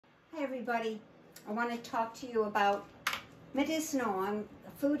everybody. I want to talk to you about medicinal.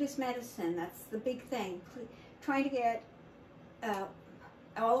 Food is medicine. That's the big thing. Trying to get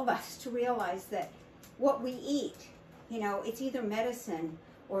all of us to realize that what we eat, it's either medicine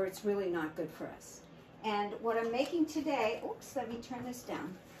or it's really not good for us. And what I'm making today, oops, let me turn this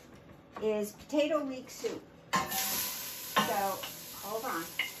down, is potato leek soup. So, hold on.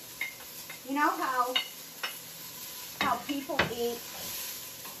 You know how people eat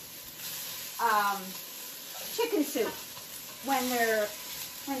chicken soup when they're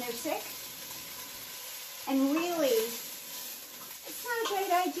sick? And really, it's not a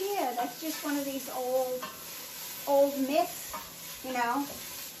great idea. That's just one of these old myths,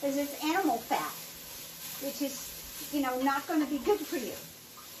 because it's animal fat, which is, not going to be good for you.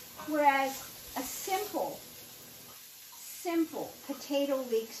 Whereas a simple potato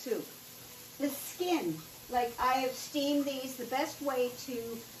leek soup, the skin, like I have steamed these. The best way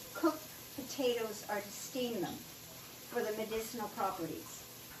to cook potatoes are to steam them for the medicinal properties.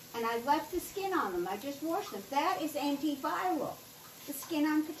 And I left the skin on them. I just washed them. That is antiviral, the skin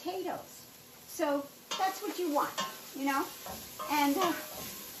on potatoes. So that's what you want, And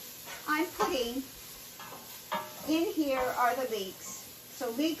I'm putting, in here are the leeks.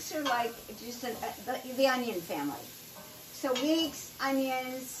 So leeks are like just the onion family. So leeks,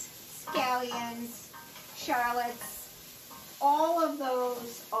 onions, scallions, shallots, all of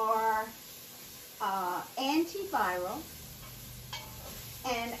those are antiviral,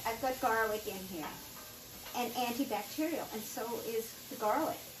 and I've got garlic in here, and antibacterial, and so is the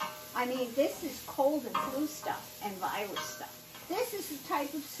garlic. I mean, this is cold and flu stuff and virus stuff. This is the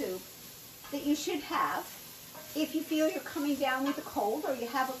type of soup that you should have if you feel you're coming down with a cold, or you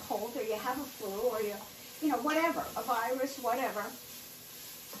have a cold, or you have a flu, or whatever, a virus, whatever.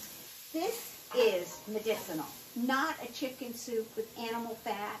 This is medicinal, not a chicken soup with animal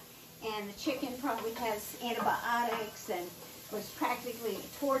fat, and the chicken probably has antibiotics and was practically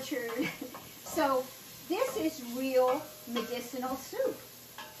tortured. So this is real medicinal soup.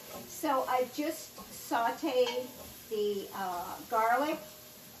 So I've just sauteed the garlic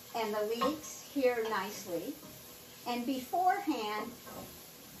and the leeks here nicely. And beforehand,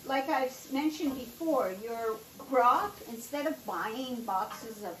 like I've mentioned before, your broth, instead of buying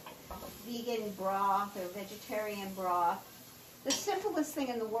boxes of vegan broth or vegetarian broth, the simplest thing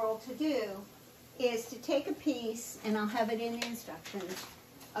in the world to do is to take a piece, and I'll have it in the instructions,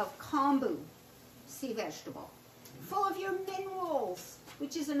 of kombu, sea vegetable, full of your minerals,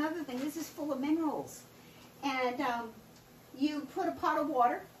 which is another thing. This is full of minerals. And you put a pot of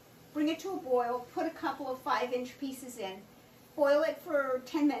water, bring it to a boil, put a couple of 5-inch pieces in, boil it for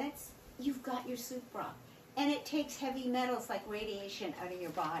 10 minutes, you've got your soup broth. And it takes heavy metals like radiation out of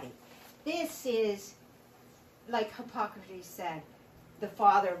your body. This is, like Hippocrates said, the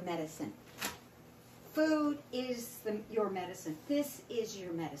father of medicine. Food is your medicine. This is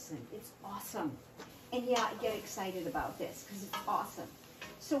your medicine. It's awesome. And yeah, I get excited about this because it's awesome.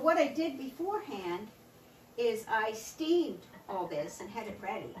 So what I did beforehand is I steamed all this and had it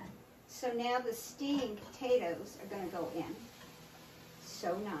ready. So now the steamed potatoes are going to go in.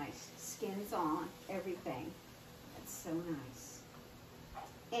 So nice. Skin's on, everything. That's so nice.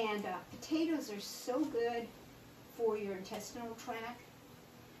 And potatoes are so good for your intestinal tract.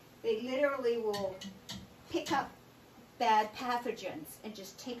 They literally will pick up bad pathogens and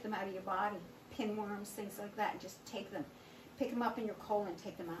just take them out of your body. Pinworms, things like that, and just pick them up in your colon,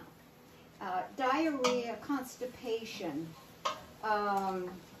 take them out. Diarrhea, constipation,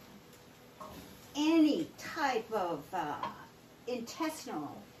 any type of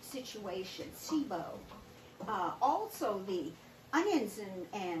intestinal situation, SIBO. Also the onions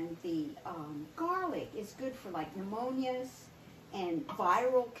and the garlic is good for like pneumonias and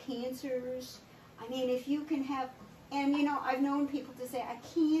viral cancers. I mean, if you can have, and I've known people to say, I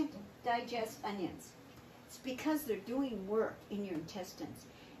can't digest onions. It's because they're doing work in your intestines.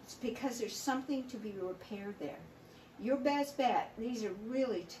 It's because there's something to be repaired there. Your best bet, these are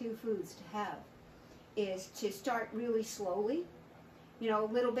really 2 foods to have, is to start really slowly,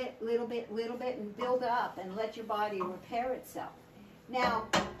 little bit, and build up and let your body repair itself. Now,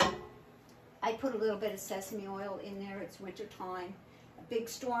 I put a little bit of sesame oil in there. It's winter time. A big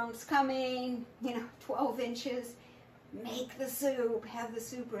storm's coming, 12 inches. Make the soup, have the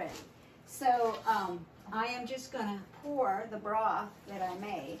soup ready. So I am just going to pour the broth that I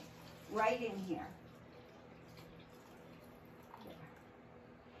made right in here.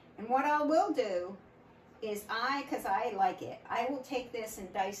 And what I will do is because I like it, I will take this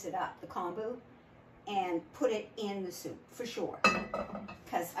and dice it up, the kombu, and put it in the soup for sure.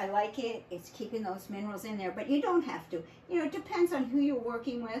 Because I like it, it's keeping those minerals in there, but you don't have to. It depends on who you're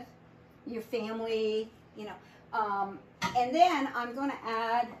working with. your family, you know. And then I'm going to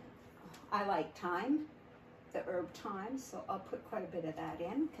add, I like thyme, the herb thyme, so I'll put quite a bit of that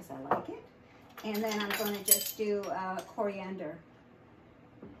in because I like it. And then I'm going to just do coriander,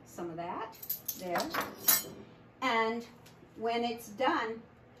 some of that there. And when it's done,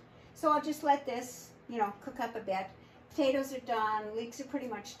 so I'll just let this, you know, cook up a bit. Potatoes are done, leeks are pretty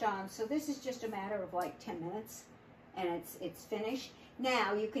much done, so this is just a matter of like 10 minutes and it's finished.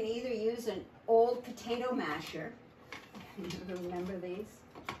 Now you can either use an old potato masher. Remember these?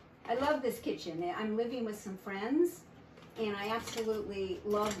 I love this kitchen. I'm living with some friends and I absolutely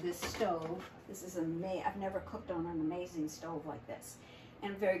love this stove. This is amazing. I've never cooked on an amazing stove like this,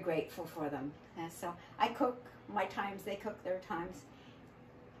 and I'm very grateful for them. And so I cook my times, they cook their times.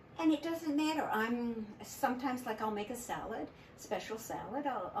 And it doesn't matter. I'm sometimes, like, I'll make a salad, special salad.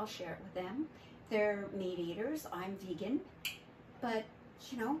 I'll share it with them. They're meat eaters. I'm vegan. But,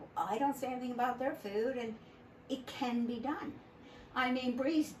 you know, I don't say anything about their food, and it can be done. I mean,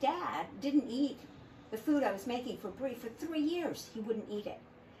 Bree's dad didn't eat the food I was making for Bree for 3 years. He wouldn't eat it.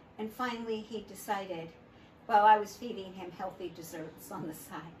 And finally he decided, well, I was feeding him healthy desserts on the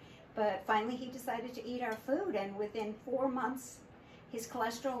side. But finally he decided to eat our food, and within 4 months, his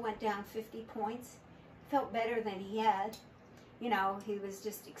cholesterol went down 50 points, felt better than he had. You know, he was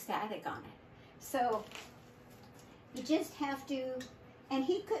just ecstatic on it. So you just have to, and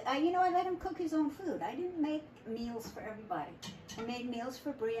he could, you know, I let him cook his own food. I didn't make meals for everybody. I made meals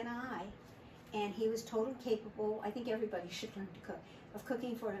for Bree and I, and he was totally capable. I think everybody should learn to cook, of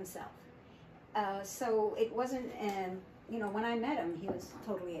cooking for himself. So it wasn't, you know, when I met him, he was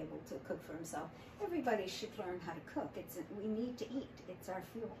totally able to cook for himself. Everybody should learn how to cook. We need to eat. It's our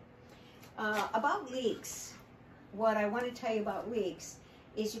fuel. About leeks, what I want to tell you about leeks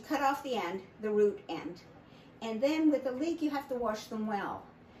is you cut off the end, the root end, and then with the leek you have to wash them well.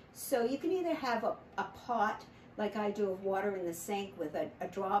 So you can either have a pot, like I do, of water in the sink with a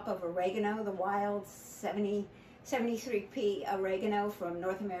drop of oregano, the wild 73p oregano from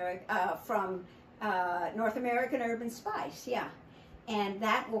North American Herb and Spice, yeah. And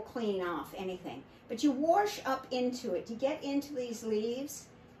that will clean off anything. But you wash up into it. You get into these leaves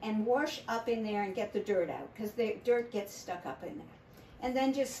and wash up in there and get the dirt out, because the dirt gets stuck up in there. And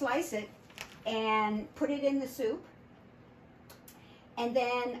then just slice it and put it in the soup. And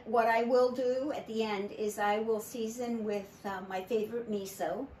then what I will do at the end is I will season with my favorite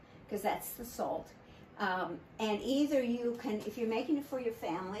miso, because that's the salt. And either you can, if you're making it for your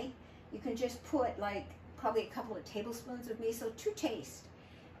family, you can just put like probably a couple of tablespoons of miso to taste.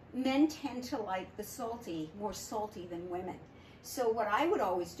 Men tend to like the salty, more salty than women. So what I would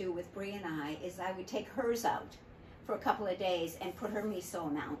always do with Bree and I is I would take hers out for a couple of days and put her miso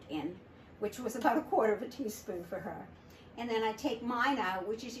amount in, which was about 1/4 teaspoon for her. And then I take mine out,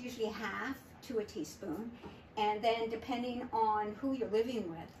 which is usually 1/2 to a teaspoon. And then depending on who you're living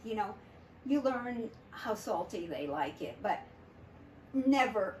with, you know, you learn how salty they like it. But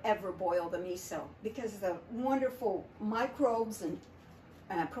never ever boil the miso, because the wonderful microbes and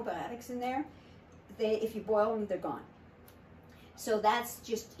probiotics in there, if you boil them, they're gone. So that's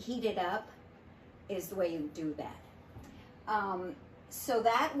just heated up is the way you do that. So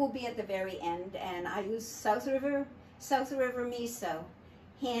that will be at the very end, and I use South River miso,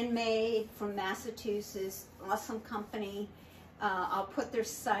 handmade from Massachusetts, awesome company. I'll put their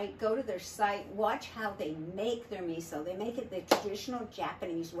site, go to their site, watch how they make their miso. They make it the traditional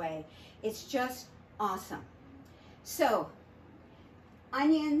Japanese way. It's just awesome. So,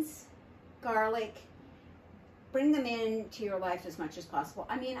 onions, garlic, bring them into your life as much as possible.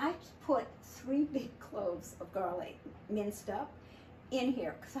 I mean, I put 3 big cloves of garlic minced up in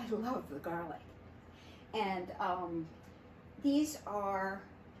here because I love the garlic. And these are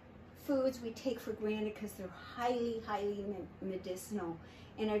foods we take for granted because they're highly, highly medicinal.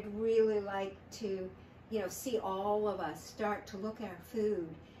 And I'd really like to, you know, see all of us start to look at our food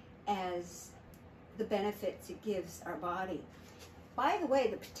as the benefits it gives our body. By the way,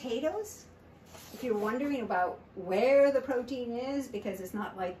 the potatoes, if you're wondering about where the protein is, because it's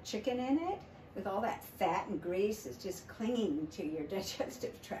not like chicken in it, with all that fat and grease, it's just clinging to your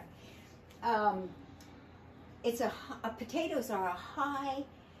digestive tract. Potatoes are a high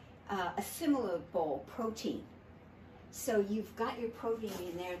assimilable protein. So you've got your protein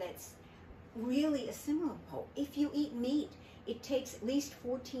in there that's really assimilable. If you eat meat, it takes at least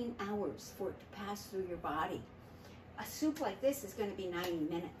 14 hours for it to pass through your body. A soup like this is going to be 90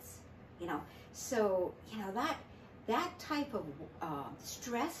 minutes, you know. So, you know, that type of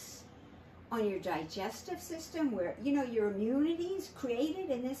stress on your digestive system, where, you know, your immunity is created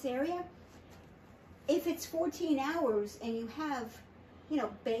in this area, if it's 14 hours and you have you know,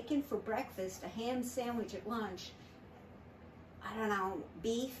 bacon for breakfast, a ham sandwich at lunch, I don't know,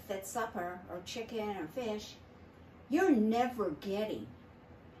 beef at supper, or chicken or fish, you're never getting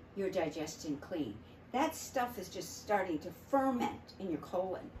your digestion clean. That stuff is just starting to ferment in your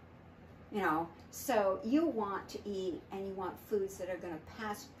colon, you know. So you want to eat, and you want foods that are going to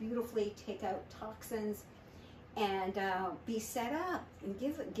pass beautifully, take out toxins, and be set up, and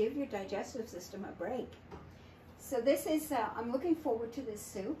give your digestive system a break. So this is, I'm looking forward to this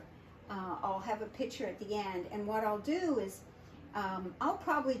soup. I'll have a picture at the end, and what I'll do is, I'll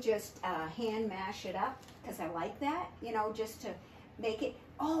probably just hand mash it up, because I like that, you know, just to make it.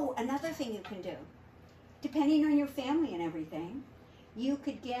 Oh, another thing you can do, depending on your family and everything, you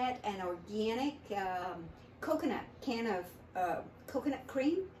could get an organic coconut can of coconut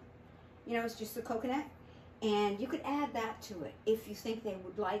cream. You know, it's just the coconut, and you could add that to it if you think they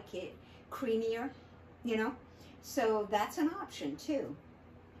would like it creamier, you know. So that's an option too.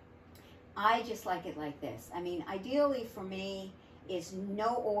 I just like it like this. I mean, ideally for me is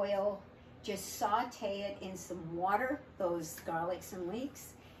no oil, just saute it in some water, those garlics and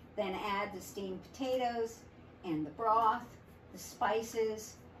leeks, then add the steamed potatoes and the broth, the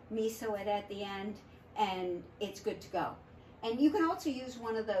spices, miso it at the end, and it's good to go. And you can also use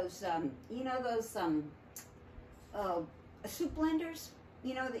one of those, you know, those soup blenders,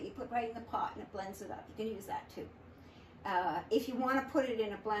 you know, that you put right in the pot and it blends it up. You can use that too. If you want to put it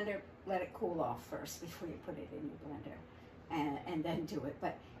in a blender, let it cool off first before you put it in your blender, and then do it.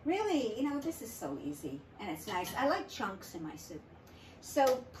 But really, you know, this is so easy, and it's nice. I like chunks in my soup.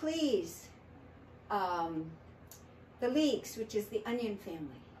 So please, the leeks, which is the onion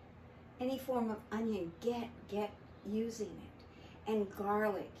family, any form of onion, get using it. And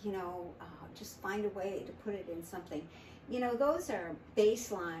garlic, you know, just find a way to put it in something. You know, those are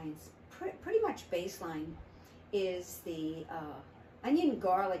baselines. Pretty much baseline is the onion,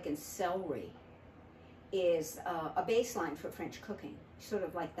 garlic, and celery is a baseline for French cooking. Sort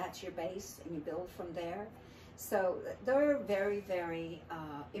of like that's your base, and you build from there. So they're very, very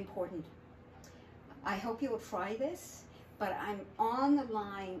important. I hope you will try this, but I'm on the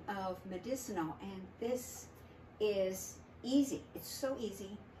line of medicinal, and this is easy. It's so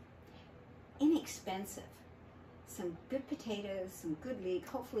easy, inexpensive. Some good potatoes, some good leek,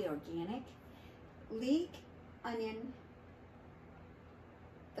 hopefully organic. Leek, onion,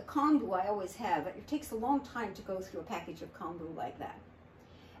 the kombu I always have. It takes a long time to go through a package of kombu like that.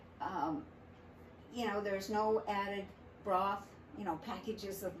 You know, there's no added broth, you know,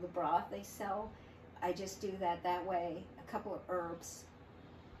 packages of the broth they sell. I just do that way. A couple of herbs.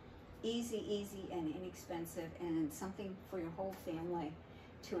 Easy, easy, and inexpensive, and something for your whole family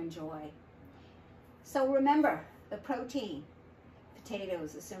to enjoy. So remember, the protein,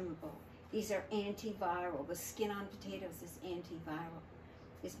 potatoes, assimilate. These are antiviral. The skin on potatoes is antiviral.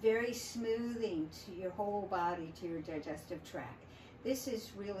 It's very smoothing to your whole body, to your digestive tract. This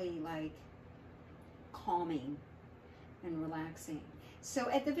is really like calming and relaxing. So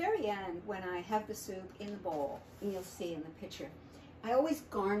at the very end, when I have the soup in the bowl, and you'll see in the picture, I always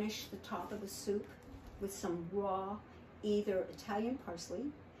garnish the top of the soup with some raw, either Italian parsley.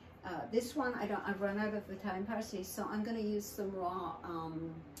 This one, I've run out of Italian parsley, so I'm going to use some raw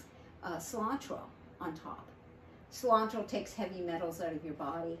cilantro on top. Cilantro takes heavy metals out of your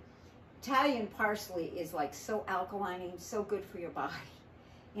body. Italian parsley is like so alkalining, so good for your body,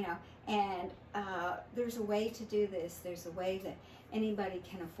 you know. And there's a way to do this. There's a way that anybody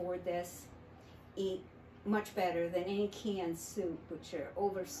can afford this, eat much better than any canned soup, which are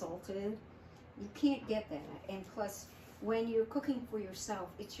over salted. You can't get that. And plus, when you're cooking for yourself,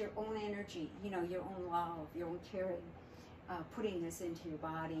 it's your own energy, you know, your own love, your own caring, putting this into your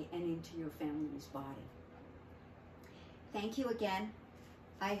body and into your family's body. Thank you again.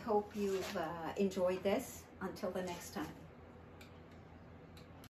 I hope you've enjoyed this. Until the next time.